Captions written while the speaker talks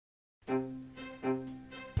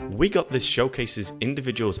We Got This showcases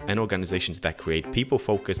individuals and organizations that create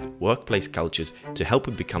people-focused workplace cultures to help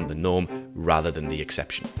it become the norm rather than the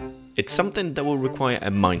exception. It's something that will require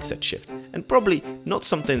a mindset shift, and probably not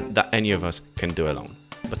something that any of us can do alone.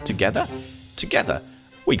 But together,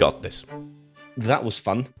 we got this. That was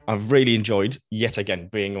fun. I've really enjoyed, yet again,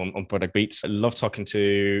 being on ProductBeats. I love talking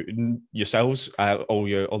to yourselves, all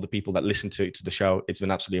the people that listen to the show. It's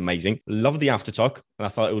been absolutely amazing. Love the after talk, and I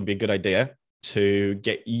thought it would be a good idea to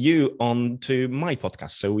get you onto my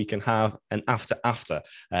podcast so we can have an after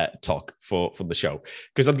talk for the show,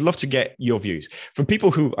 because I'd love to get your views from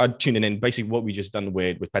people who are tuning in. Basically what we just done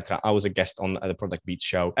with Petra, I was a guest on the ProductBeats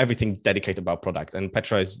show, everything dedicated about product, and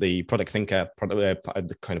Petra is the product thinker,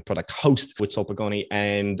 the kind of product host with Sol Pagoni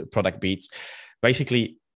and ProductBeats.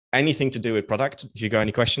 Basically anything to do with product, if you got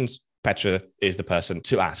any questions, Petra is the person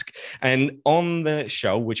to ask. And on the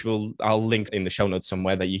show, which I'll link in the show notes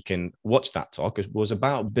somewhere that you can watch that talk, it was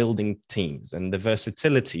about building teams and the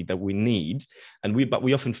versatility that we need. But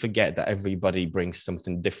we often forget that everybody brings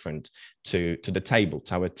something different to the table,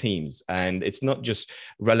 to our teams. And it's not just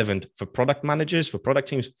relevant for product managers, for product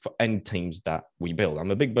teams, for any teams that we build. I'm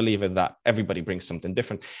a big believer that everybody brings something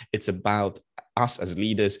different. It's about us as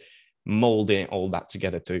leaders molding all that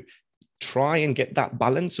together to try and get that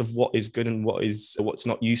balance of what is good and what's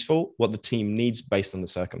not useful, what the team needs based on the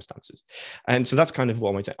circumstances. And so that's kind of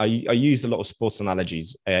what I used a lot of sports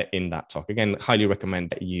analogies in that talk. Again, highly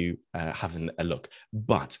recommend that you having a look.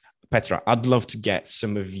 But Petra, I'd love to get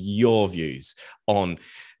some of your views on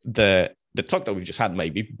the talk that we've just had,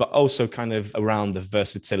 maybe, but also kind of around the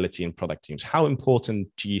versatility in product teams. How important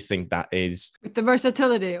do you think that is? With the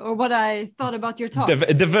versatility, or what I thought about your talk?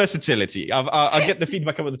 The versatility. I'll get the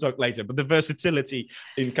feedback about the talk later, but the versatility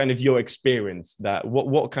in kind of your experience, that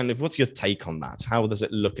what's your take on that? How does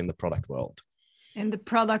it look in the product world? In the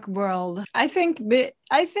product world, I think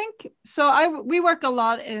so. We work a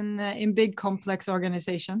lot in big complex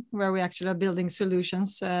organization where we actually are building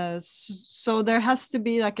solutions. So there has to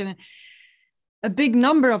be like a big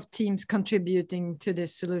number of teams contributing to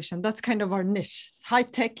this solution. That's kind of our niche, high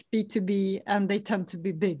tech, B2B, and they tend to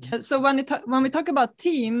be big. So when we talk about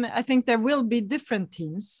team, I think there will be different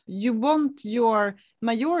teams. You want your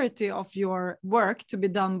majority of your work to be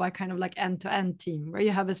done by kind of like end-to-end team, where you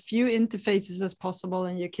have as few interfaces as possible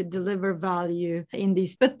and you can deliver value in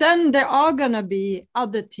these. But then there are going to be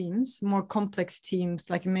other teams, more complex teams,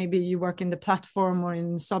 like maybe you work in the platform or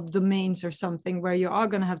in subdomains or something, where you are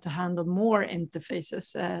going to have to handle more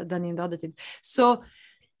interfaces than in the other teams. So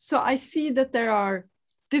I see that there are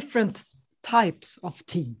different types of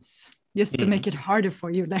teams, just to make it harder for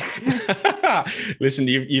you. Listen,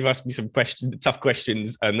 you've asked me some tough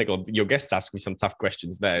questions, and your guests asked me some tough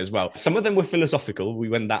questions there as well. Some of them were philosophical. We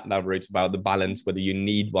went that route about the balance, whether you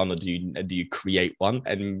need one or do you create one.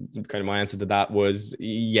 And kind of my answer to that was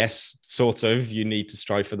yes, sort of. You need to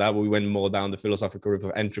strive for that. We went more down the philosophical route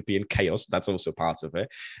of entropy and chaos. That's also part of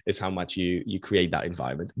it, is how much you create that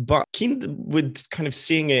environment. But keen with kind of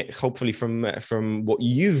seeing it, hopefully from what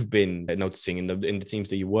you've been noticing in the teams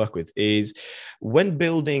that you work with, is when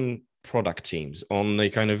building product teams on a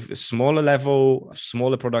kind of smaller level,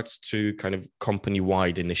 smaller products to kind of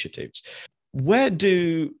company-wide initiatives, where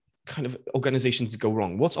do kind of organizations go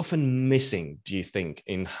wrong? What's often missing, do you think,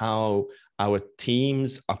 in how our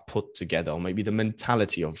teams are put together, or maybe the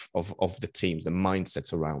mentality of the teams, the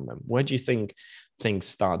mindsets around them? Where do you think things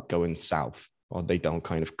start going south, or they don't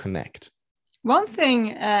kind of connect? One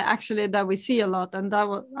thing actually that we see a lot, and that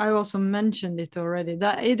I also mentioned it already,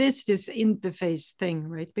 that it is this interface thing,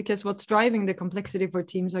 right? Because what's driving the complexity for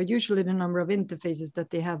teams are usually the number of interfaces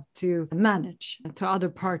that they have to manage to other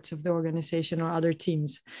parts of the organization or other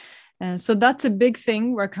teams. And so that's a big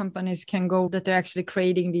thing where companies can go, that they're actually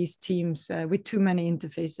creating these teams with too many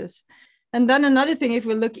interfaces. And then another thing, if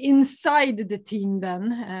we look inside the team,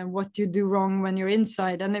 then what you do wrong when you're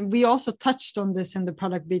inside. And then we also touched on this in the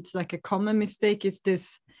ProductBeats, like a common mistake is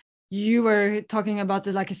this. You were talking about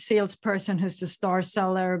it like a salesperson who's the star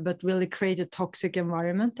seller, but really create a toxic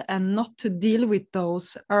environment, and not to deal with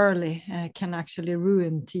those early can actually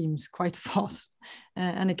ruin teams quite fast.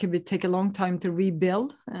 And it can take a long time to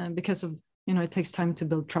rebuild because of, it takes time to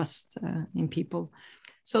build trust in people.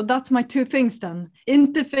 So that's my two things then: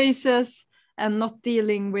 interfaces and not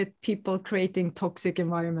dealing with people creating toxic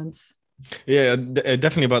environments. Yeah,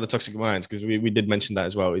 definitely about the toxic environments, because we did mention that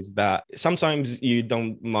as well, is that sometimes you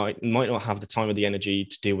might not have the time or the energy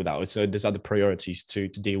to deal with that. So there's other priorities to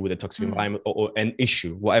deal with a toxic environment or an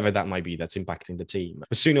issue, whatever that might be, that's impacting the team.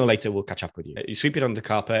 But sooner or later, we'll catch up with you. You sweep it under the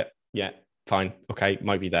carpet. Yeah. fine, okay,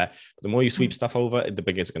 might be there. But the more you sweep stuff over, the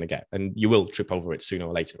bigger it's going to get, and you will trip over it sooner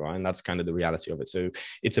or later, right? And that's kind of the reality of it. So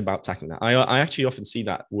it's about tackling that. I actually often see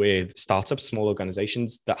that with startups, small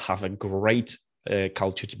organizations that have a great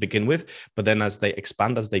culture to begin with, but then as they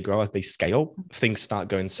expand, as they grow, as they scale, things start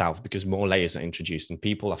going south because more layers are introduced and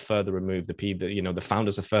people are further removed. The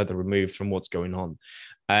founders are further removed from what's going on,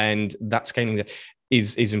 and that scaling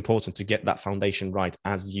is important to get that foundation right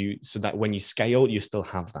so that when you scale, you still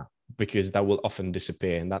have that, because that will often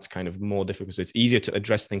disappear, and that's kind of more difficult. So it's easier to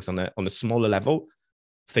address things on a smaller level,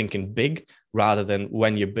 thinking big, rather than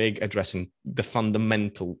when you're big, addressing the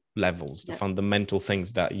fundamental levels, the fundamental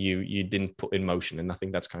things that you didn't put in motion. And I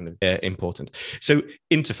think that's kind of important. So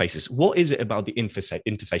interfaces, what is it about the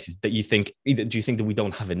interfaces that you think, either do you think that we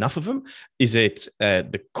don't have enough of them? Is it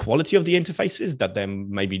the quality of the interfaces, that then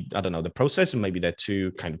maybe, I don't know, the process, and maybe they're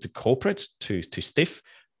too corporate, too stiff?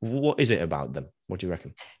 What is it about them? What do you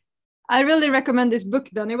reckon? I really recommend this book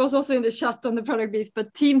then. It was also in the chat on the ProductBeats,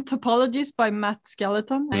 but Team Topologies by Matt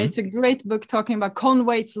Skeleton. Mm-hmm. It's a great book talking about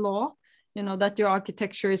Conway's law, that your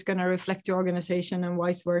architecture is going to reflect your organization and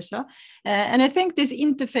vice versa. And I think this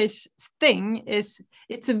interface thing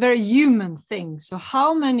it's a very human thing. So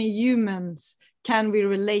how many humans can we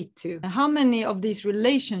relate to? How many of these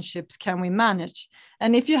relationships can we manage?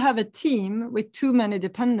 And if you have a team with too many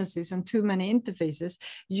dependencies and too many interfaces,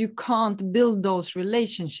 you can't build those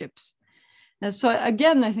relationships. And so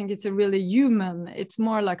again, I think it's a really human, it's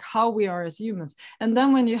more like how we are as humans. And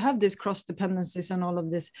then when you have these cross dependencies and all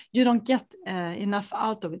of this, you don't get enough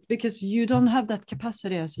out of it because you don't have that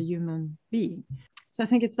capacity as a human being. So I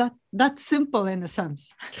think it's that simple in a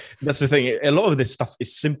sense. That's the thing. A lot of this stuff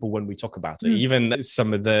is simple when we talk about it. Even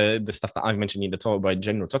some of the stuff that I've mentioned in the talk about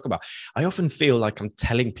general talk about, I often feel like I'm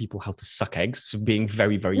telling people how to suck eggs, so being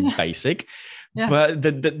very, very basic. Yeah. But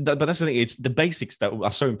but that's the thing. It's the basics that are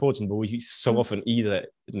so important, but we so often either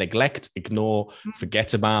neglect, ignore,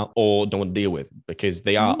 forget about, or don't deal with, because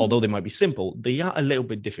they are, although they might be simple, they are a little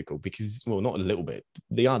bit difficult because, well, not a little bit,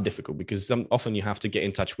 they are difficult because often you have to get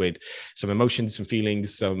in touch with some emotions, some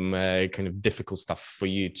feelings, some kind of difficult stuff for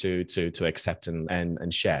you to accept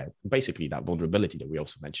and share. Basically, that vulnerability that we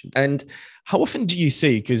also mentioned. And how often do you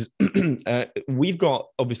see? Because we've got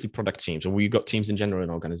obviously product teams, or we've got teams in general in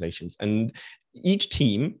organizations, and each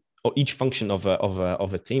team or each function of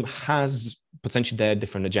a team has potentially their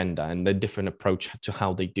different agenda and their different approach to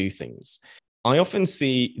how they do things. I often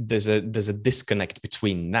see there's a disconnect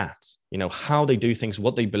between that, how they do things,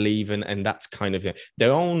 what they believe in, and that's kind of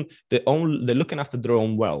they're looking after their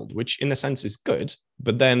own world, which in a sense is good,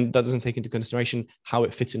 but then that doesn't take into consideration how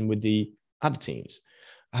it fits in with the other teams.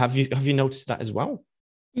 Have you noticed that as well?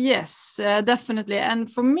 Yes, definitely. And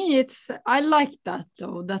for me, I like that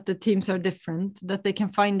though, that the teams are different, that they can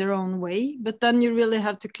find their own way, but then you really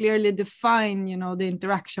have to clearly define, the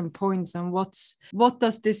interaction points and what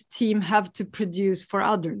does this team have to produce for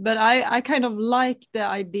others. But I kind of like the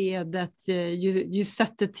idea that you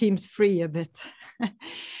set the teams free a bit.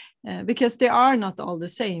 Because they are not all the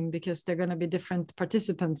same, because they're going to be different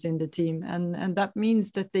participants in the team. And that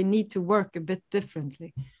means that they need to work a bit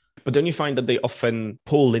differently. But don't you find that they often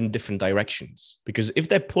pull in different directions? Because if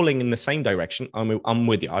they're pulling in the same direction, I'm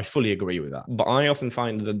with you. I fully agree with that. But I often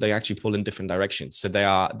find that they actually pull in different directions. So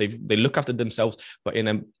they look after themselves, but in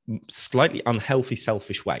a slightly unhealthy,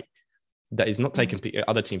 selfish way that is not taking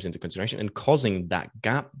other teams into consideration and causing that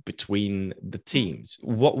gap between the teams.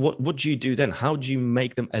 What do you do then? How do you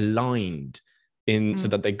make them aligned so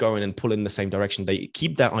that they go in and pull in the same direction? They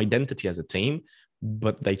keep their identity as a team,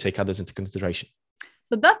 but they take others into consideration.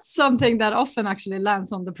 So that's something that often actually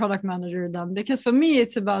lands on the product manager then, because for me,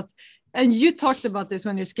 it's about, and you talked about this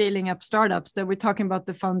when you're scaling up startups, that we're talking about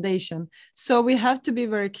the foundation. So we have to be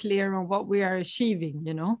very clear on what we are achieving,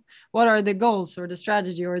 what are the goals or the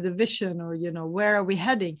strategy or the vision, or, where are we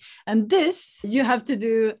heading? And this you have to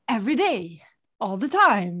do every day, all the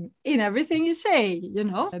time, in everything you say,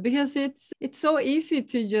 because it's so easy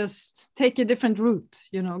to just take a different route,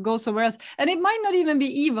 go somewhere else. And it might not even be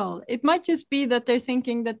evil. It might just be that they're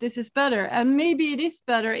thinking that this is better. And maybe it is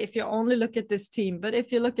better if you only look at this team. But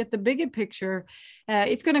if you look at the bigger picture,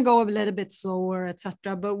 it's going to go a little bit slower,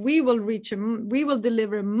 etc. But we will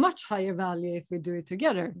deliver a much higher value if we do it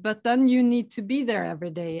together. But then you need to be there every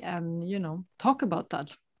day and, talk about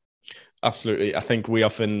that. Absolutely. I think we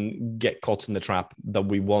often get caught in the trap that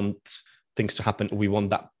we want things to happen. We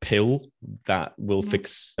want that pill that will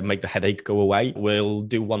fix and make the headache go away. We'll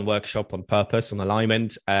do one workshop on purpose, on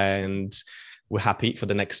alignment, and we're happy for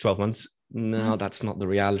the next 12 months. No, that's not the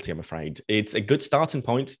reality, I'm afraid. It's a good starting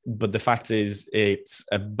point, but the fact is it's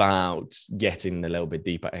about getting a little bit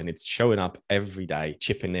deeper, and it's showing up every day,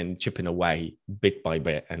 chipping in, chipping away bit by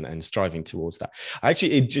bit, and striving towards that. I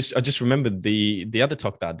just remembered the other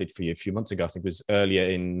talk that I did for you a few months ago. I think it was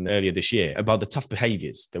earlier this year, about the tough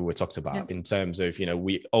behaviors that we talked about, in terms of,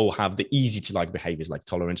 we all have the easy to like behaviors like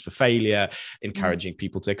tolerance for failure, encouraging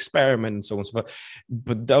people to experiment, and so on and so forth.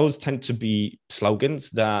 But those tend to be slogans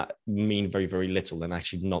that mean very, very little and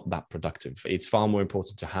actually not that productive. It's far more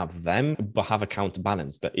important to have them, but have a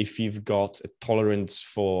counterbalance. That if you've got a tolerance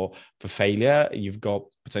for failure, you've got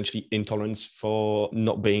potentially intolerance for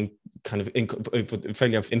not being kind of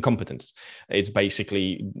failure of incompetence. It's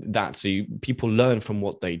basically that. So people learn from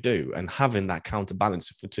what they do, and having that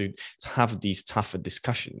counterbalance to have these tougher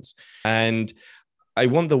discussions. And I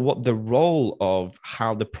wonder what the role of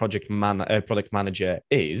how the product manager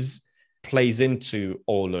plays into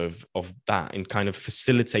all of that, in kind of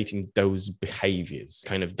facilitating those behaviors,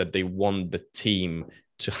 kind of that they want the team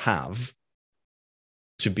to have,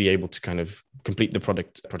 to be able to kind of complete the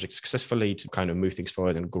project successfully, to kind of move things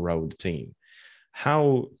forward and grow the team.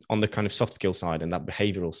 How, on the kind of soft skill side and that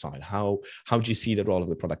behavioral side, how do you see the role of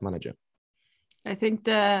the product manager? I think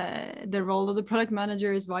the role of the product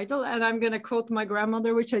manager is vital. And I'm going to quote my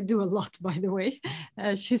grandmother, which I do a lot, by the way.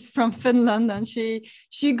 She's from Finland, and she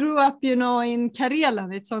grew up, in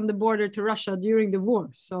Karelen. It's on the border to Russia during the war.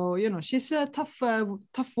 So, she's a tough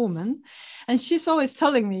woman. And she's always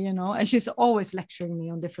telling me, and she's always lecturing me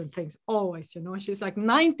on different things. Always, she's like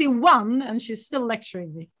 91 and she's still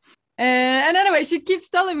lecturing me. And anyway, she keeps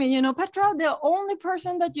telling me, Petra, the only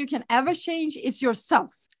person that you can ever change is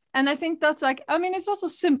yourself. And I think that's like, it's also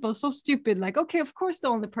simple, so stupid. Like, okay, of course, the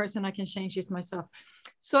only person I can change is myself.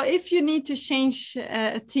 So if you need to change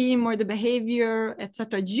a team or the behavior,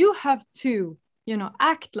 etc., you have to,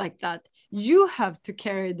 act like that. You have to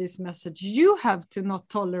carry this message. You have to not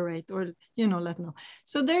tolerate or, let know.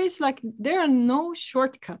 So there are no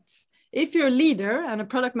shortcuts. If you're a leader, and a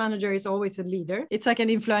product manager is always a leader, it's like an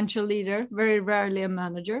influential leader, very rarely a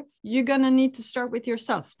manager, you're going to need to start with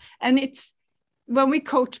yourself. And when we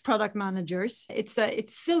coach product managers, it's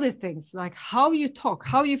silly things like how you talk,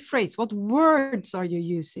 how you phrase, what words are you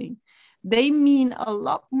using? They mean a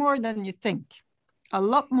lot more than you think. A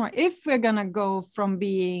lot more. If we're going to go from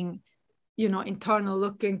being, internal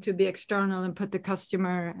looking to be external and put the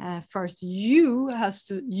customer first, you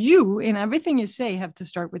in everything you say have to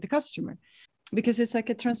start with the customer, because it's like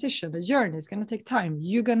a transition, a journey. It's going to take time.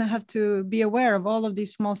 You're going to have to be aware of all of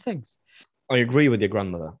these small things. I agree with your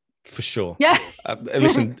grandmother. For sure. Yeah.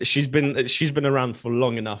 Listen, she's been around for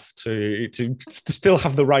long enough to still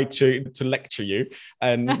have the right to lecture you,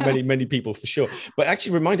 and many people, for sure. But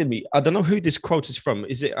actually reminded me, I don't know who this quote is from.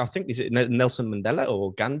 Is it Nelson Mandela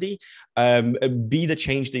or Gandhi? Be the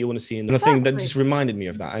change that you want to see in the thing. That just reminded me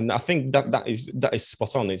of that. And I think that is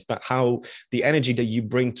spot on. Is that how the energy that you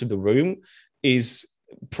bring to the room is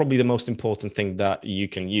probably the most important thing that you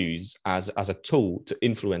can use as a tool to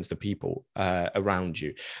influence the people around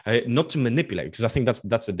you, not to manipulate, because I think that's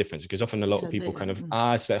the difference. Because often a lot of people kind of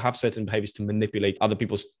have certain behaviors to manipulate other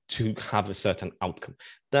people to have a certain outcome.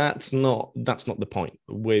 That's not the point.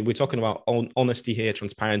 We're talking about honesty here,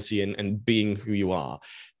 transparency, and being who you are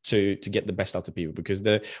to get the best out of people, because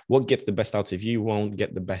what gets the best out of you won't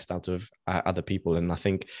get the best out of other people. And I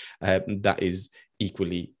think that is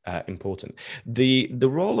equally important. The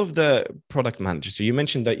role of the product manager. So you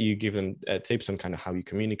mentioned that you give them tips on kind of how you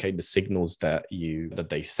communicate, the signals that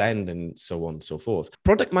they send, and so on and so forth.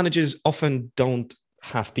 Product managers often don't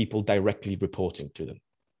have people directly reporting to them.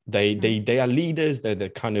 They are leaders. They're the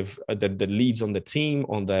kind of the leads on the team,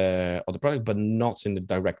 on the product, but not in the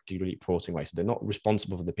directly reporting way. So they're not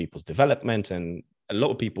responsible for the people's development. And a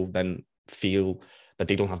lot of people then feel that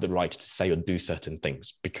they don't have the right to say or do certain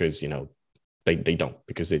things because they don't,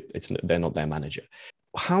 because they're not their manager.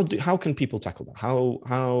 How can people tackle that?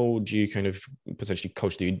 How do you kind of potentially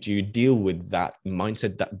coach? Do you deal with that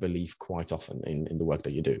mindset, that belief quite often in the work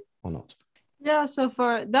that you do, or not? Yeah, so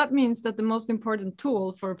that means that the most important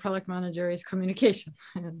tool for a product manager is communication.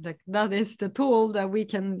 That is the tool that we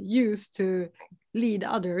can use to lead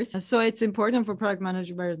others. So it's important for product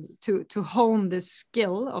manager to hone this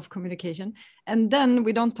skill of communication. And then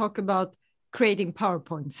we don't talk about creating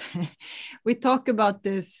PowerPoints. We talk about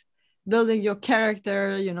this building your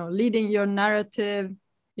character, leading your narrative,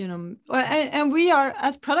 and we are,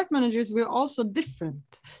 as product managers, we're also different.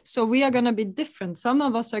 So we are going to be different. Some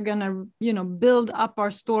of us are going to, build up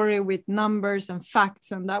our story with numbers and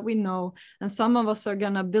facts and that we know. And some of us are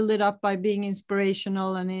going to build it up by being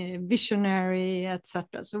inspirational and visionary,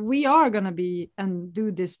 etc. So we are going to be and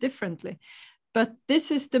do this differently. But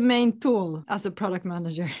this is the main tool as a product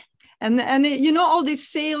manager. And all these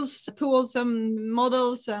sales tools and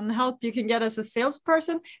models and help you can get as a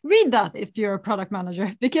salesperson, read that if you're a product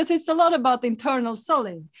manager, because it's a lot about internal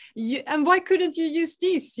selling. And why couldn't you use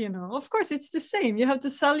these? Of course, it's the same. You have to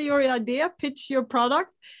sell your idea, pitch your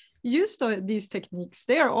product, use these techniques.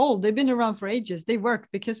 They are old. They've been around for ages. They work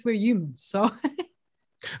because we're humans. So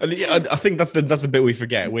I think that's the bit we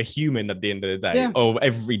forget. We're human at the end of the day. Yeah. Oh,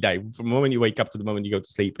 every day, from the moment you wake up to the moment you go to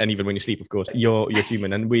sleep, and even when you sleep, of course, you're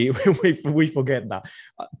human, and we forget that.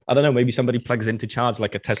 I don't know. Maybe somebody plugs in to charge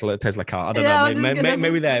like a Tesla car. I don't know.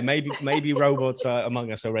 Maybe robots are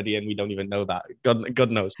among us already, and we don't even know that.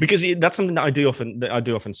 God knows, because that's something that I do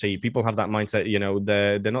often see. People have that mindset.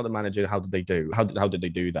 They're not the manager. How did they do? How did they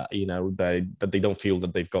do that? That they don't feel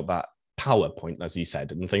that they've got that PowerPoint, as you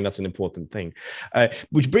said, and I think that's an important thing,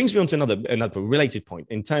 which brings me on to another related point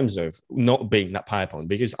in terms of not being that PowerPoint,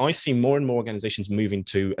 because I see more and more organizations moving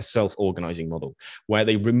to a self-organizing model where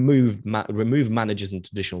they remove managers in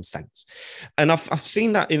traditional sense, and I've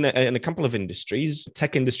seen that in a couple of industries,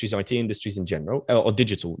 tech industries, IT industries in general, or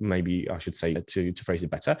digital, maybe I should say, to phrase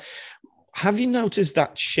it better. Have you noticed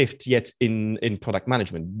that shift yet in product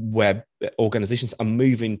management, where organizations are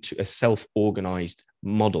moving to a self-organized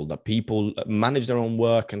model, that people manage their own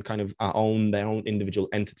work and kind of own their own individual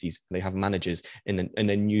entities? They have managers in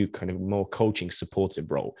a new kind of more coaching,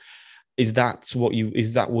 supportive role. Is that what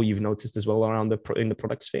you've noticed as well around in the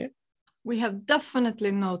product sphere? We have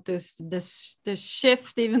definitely noticed this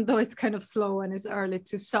shift, even though it's kind of slow and it's early,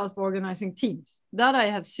 to self-organizing teams. That I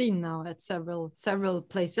have seen now at several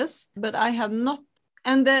places, but I have not.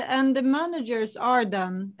 And the managers are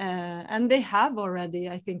then, and they have already,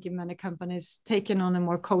 I think, in many companies, taken on a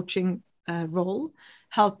more coaching role,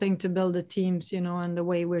 helping to build the teams, and the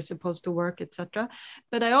way we're supposed to work, etc.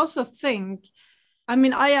 But I also think,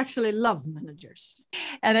 I actually love managers.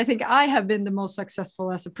 And I think I have been the most successful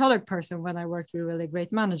as a product person when I worked with really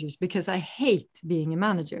great managers, because I hate being a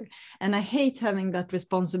manager. And I hate having that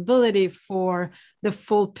responsibility for the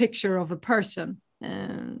full picture of a person.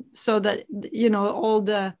 So that,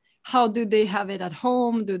 how do they have it at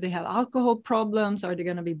home? Do they have alcohol problems? Are they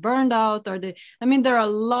going to be burned out? There are a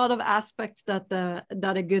lot of aspects that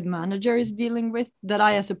a good manager is dealing with that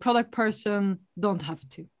I, as a product person, don't have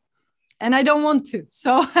to. And I don't want to.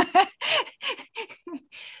 So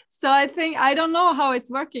I think, I don't know how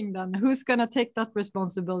it's working then. Who's going to take that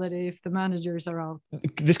responsibility if the managers are out?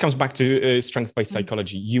 This comes back to strength-based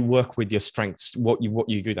psychology. You work with your strengths, what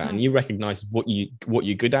you're good at, and you recognize what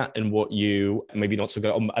you're good at and what you maybe not so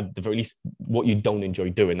good at, at the very least, what you don't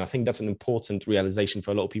enjoy doing. I think that's an important realization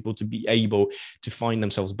for a lot of people, to be able to find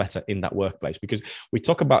themselves better in that workplace, because we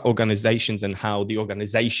talk about organizations and how the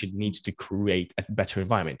organization needs to create a better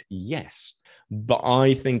environment. Yes, but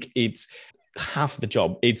I think it's half the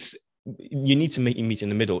job. You need to meet in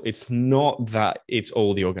the middle. It's not that it's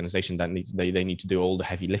all the organization that they need to do all the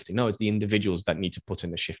heavy lifting. No, it's the individuals that need to put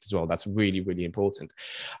in the shift as well. That's really, really important.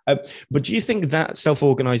 But do you think that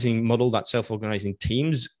self-organizing model, that self-organizing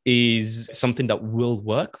teams, is something that will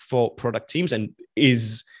work for product teams? And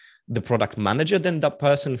is the product manager then that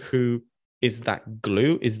person who is that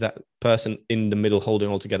glue, is that person in the middle holding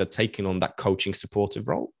all together, taking on that coaching supportive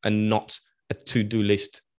role, and not a to-do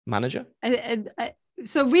list manager?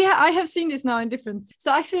 I have seen this now in different.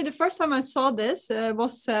 So actually, the first time I saw this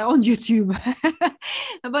was on YouTube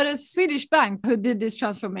about a Swedish bank who did this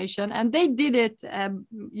transformation, and they did it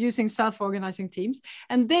using self-organizing teams.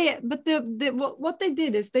 And what they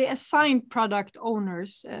did is they assigned product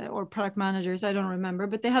owners or product managers, I don't remember,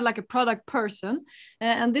 but they had like a product person,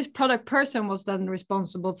 and this product person was then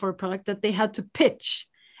responsible for a product that they had to pitch.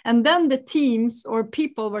 And then the teams or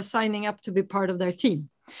people were signing up to be part of their team.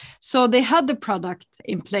 So they had the product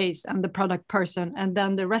in place and the product person, and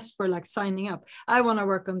then the rest were like signing up. I want to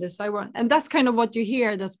work on this. And that's kind of what you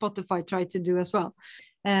hear that Spotify tried to do as well.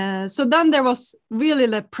 So then there was really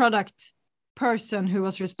the product person who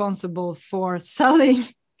was responsible for selling,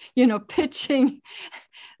 pitching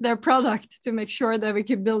their product to make sure that we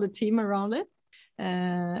could build a team around it.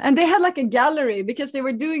 And they had like a gallery, because they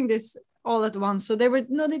were doing this all at once. So they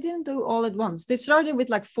didn't do all at once. They started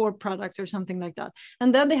with like 4 products or something like that.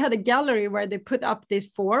 And then they had a gallery where they put up these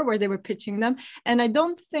 4 where they were pitching them. And I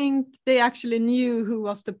don't think they actually knew who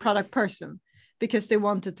was the product person, because they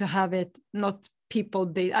wanted to have it not people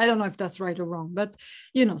I don't know if that's right or wrong, but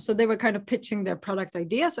so they were kind of pitching their product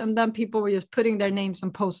ideas, and then people were just putting their names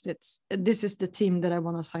on post-its. This is the team that I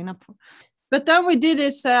want to sign up for. But then we did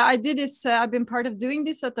this, I've been part of doing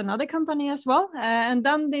this at another company as well. And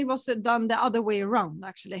then it was done the other way around,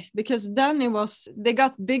 actually, because then they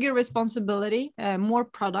got bigger responsibility, more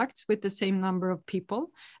products with the same number of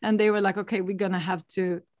people. And they were like, okay, we're going to have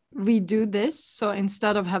to redo this. So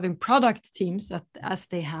instead of having product teams as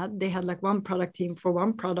they had like one product team for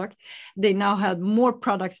one product, they now had more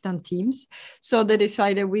products than teams. So they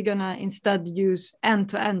decided we're going to instead use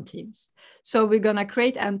end-to-end teams. So we're going to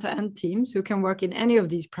create end-to-end teams who can work in any of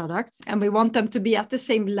these products, and we want them to be at the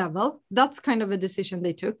same level. That's kind of a decision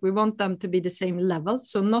they took. We want them to be the same level.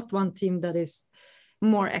 So not one team that is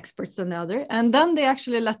more experts than the other. And then they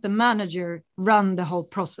actually let the manager run the whole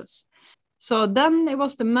process. So then it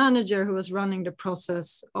was the manager who was running the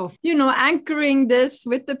process of, anchoring this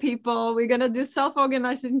with the people. We're going to do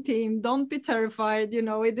self-organizing team. Don't be terrified.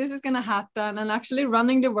 This is going to happen, and actually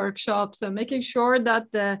running the workshops and making sure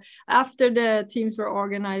that after the teams were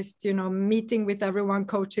organized, meeting with everyone,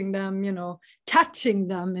 coaching them, catching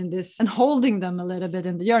them in this and holding them a little bit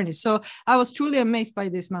in the journey. So I was truly amazed by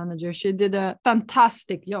this manager. She did a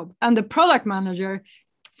fantastic job. And the product manager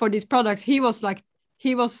for these products, he was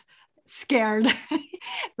scared,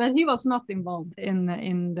 but he was not involved in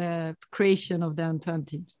the creation of the end-to-end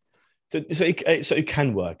teams. So it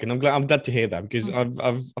can work, and I'm glad to hear that, because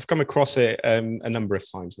I've come across it a number of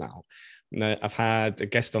times now. I've had a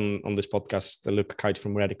guest on this podcast, Luca Kite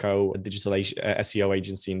from Redico, a digital SEO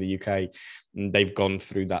agency in the UK. And they've gone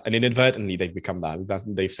through that, and inadvertently they've become that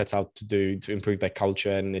they've set out to improve their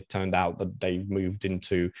culture, and it turned out that they moved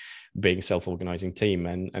into being a self-organizing team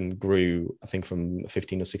and grew, I think, from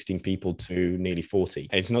 15 or 16 people to nearly 40.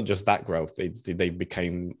 And it's not just that growth; they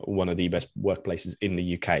became one of the best workplaces in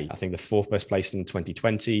the UK. I think the 4th best place in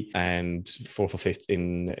 2020 and 4th or 5th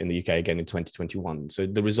in the UK again in 2021. So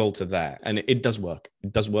the results are there, and it does work.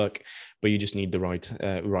 It does work, but you just need the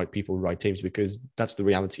right people, right teams, because that's the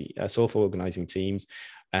reality. Self-organizing teams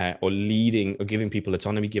or leading or giving people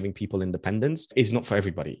autonomy, giving people independence is not for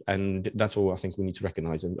everybody. And that's what I think we need to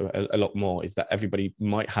recognize a lot more, is that everybody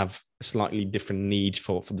might have a slightly different need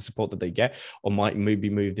for the support that they get, or might be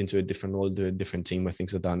moved into a different role, a different team where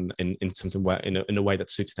things are done in something where in a way that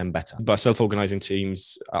suits them better. But self-organizing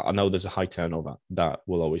teams, I know there's a high turnover that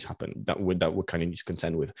will always happen, that we kind of need to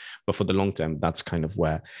contend with. But for the long term, that's kind of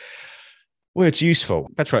where it's useful.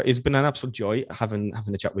 Petra, it's been an absolute joy having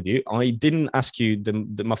a chat with you. I didn't ask you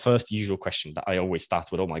my first usual question that I always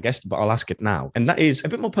start with all my guests, but I'll ask it now. And that is a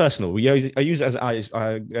bit more personal. I use it as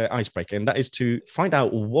an icebreaker, and that is to find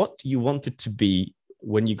out what you wanted to be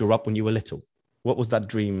when you grew up, when you were little. What was that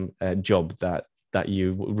dream job that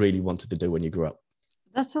you really wanted to do when you grew up?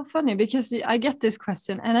 That's so funny, because I get this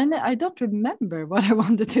question and I don't remember what I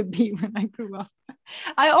wanted to be when I grew up.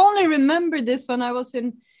 I only remember this when I was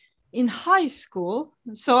in high school.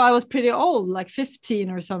 So I was pretty old, like 15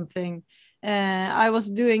 or something. I was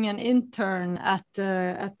doing an intern at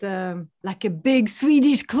like a big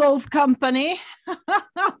Swedish clothes company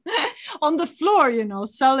on the floor,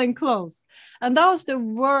 selling clothes. And that was the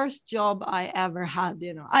worst job I ever had.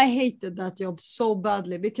 I hated that job so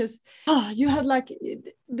badly, because you had like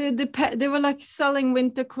they were like selling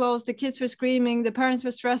winter clothes. The kids were screaming, the parents were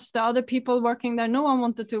stressed, the other people working there, no one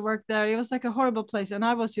wanted to work there. It was like a horrible place. And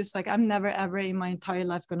I was just like, I'm never ever in my entire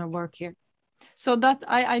life going to work here. So that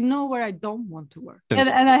I know where I don't want to work. And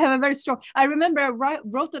I have a very strong, I remember I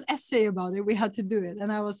wrote an essay about it. We had to do it.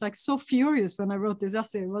 And I was like so furious when I wrote this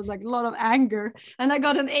essay. It was like a lot of anger. And I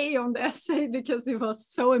got an A on the essay because it was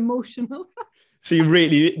so emotional. So you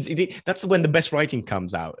really, that's when the best writing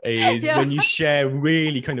comes out, is when you share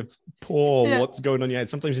really kind of pour what's going on in your head.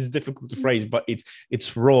 Sometimes it's difficult to phrase, but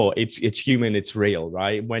it's raw, it's human, it's real,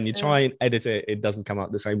 right? When you try and edit it, it doesn't come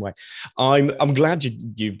out the same way. I'm glad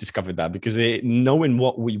you've discovered that, because knowing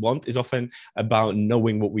what we want is often about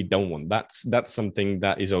knowing what we don't want. That's something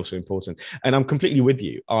that is also important. And I'm completely with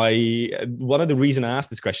you. One of the reasons I asked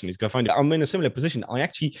this question is because I find I'm in a similar position.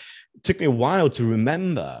 It took me a while to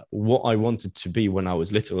remember what I wanted to be when I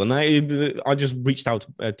was little, and I just reached out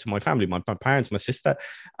to my family, my parents, my sister,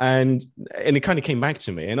 and it kind of came back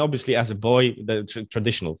to me. And obviously, as a boy, the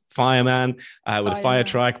traditional fireman with a fire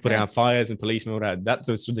truck, putting out fires, and policeman. That's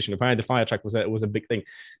the traditional. Apparently, the fire truck was a big thing.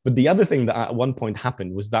 But the other thing that at one point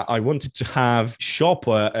happened was that I wanted to have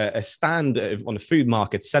a stand on a food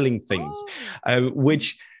market selling things,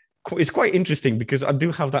 which it's quite interesting, because I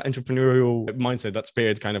do have that entrepreneurial mindset, that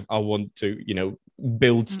spirit kind of, I want to,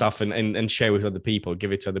 build stuff and share with other people,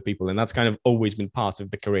 give it to other people. And that's kind of always been part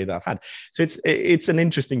of the career that I've had. So it's an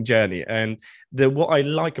interesting journey. And what I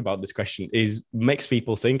like about this question is makes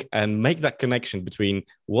people think and make that connection between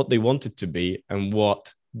what they wanted to be and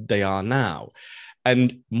what they are now.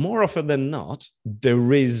 And more often than not,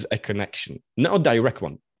 there is a connection, not a direct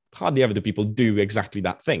one. Hardly ever do people do exactly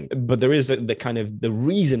that thing, but there is the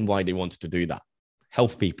reason why they wanted to do that.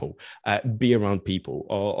 Help people, be around people,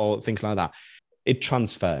 or things like that. It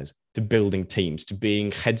transfers to building teams, to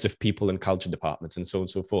being heads of people and culture departments, and so on and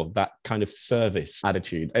so forth. That kind of service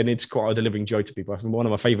attitude. And it's quite delivering joy to people. I think one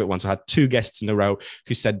of my favorite ones, I had 2 guests in a row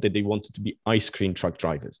who said that they wanted to be ice cream truck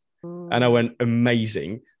drivers. And I went,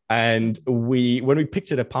 amazing. And when we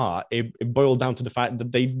picked it apart, it boiled down to the fact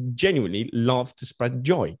that they genuinely love to spread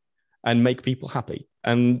joy and make people happy.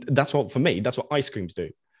 And that's what ice creams do.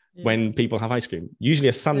 Yeah. When people have ice cream, usually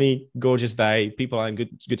a sunny, gorgeous day, people are in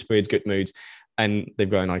good spirits, good moods, and they've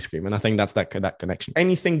got an ice cream. And I think that's that connection.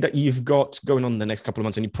 Anything that you've got going on in the next couple of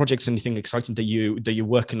months, any projects, anything exciting that you're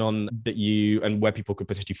working on, and where people could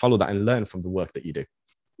potentially follow that and learn from the work that you do?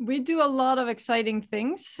 We do a lot of exciting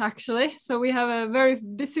things, actually. So we have a very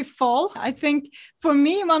busy fall. I think for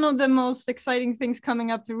me, one of the most exciting things coming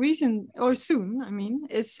up soon,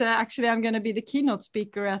 is actually I'm going to be the keynote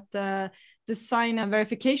speaker at the Design and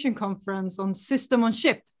Verification Conference on System on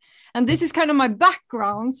Chip. And this is kind of my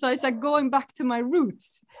background. So it's like going back to my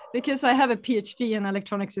roots, because I have a PhD in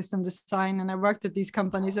electronic system design and I worked at these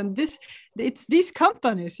companies, and it's these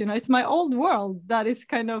companies, it's my old world that is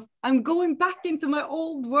I'm going back into my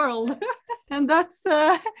old world. And that's,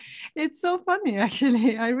 it's so funny,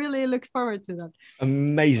 actually. I really look forward to that.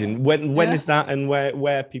 Amazing. When is that, and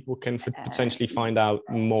where people can potentially find out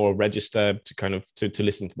more, register to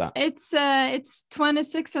listen to that? It's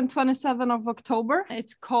 26 and 27 of October.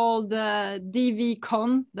 It's called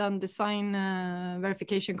DVCon, the Design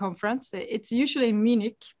Verification Conference. It's usually in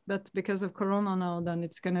Munich, but because of Corona now, then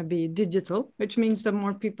it's going to be digital, which means that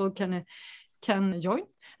more people can join.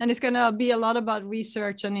 And it's going to be a lot about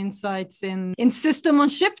research and insights in system on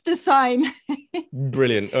chip design.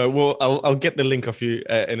 Brilliant. Well, I'll get the link off you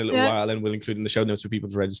in a little while, and we'll include in the show notes for people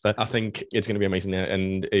to register. I think it's going to be amazing,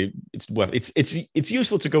 and it's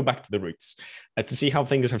useful to go back to the roots, to see how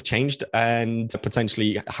things have changed and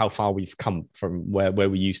potentially how far we've come from where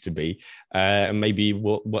we used to be, and maybe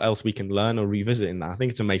what else we can learn or revisit in that. I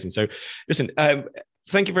think it's amazing. So listen,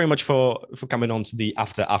 thank you very much for coming on to the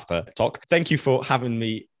after talk. Thank you for having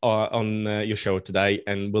me on your show today,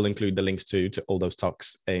 and we'll include the links to all those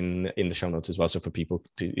talks in the show notes as well, so for people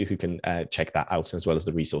who can check that out, as well as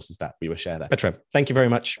the resources that we will share there. Petra, thank you very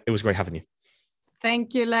much. It was great having you.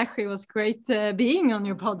 Thank you, Lech. It was great being on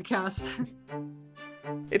your podcast.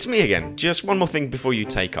 It's me again. Just one more thing before you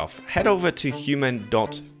take off. Head over to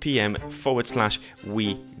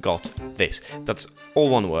human.pm/we got this. That's all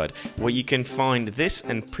one word, where you can find this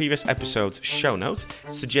and previous episodes' show notes,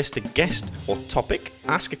 suggest a guest or topic,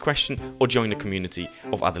 ask a question, or join a community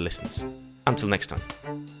of other listeners. Until next time.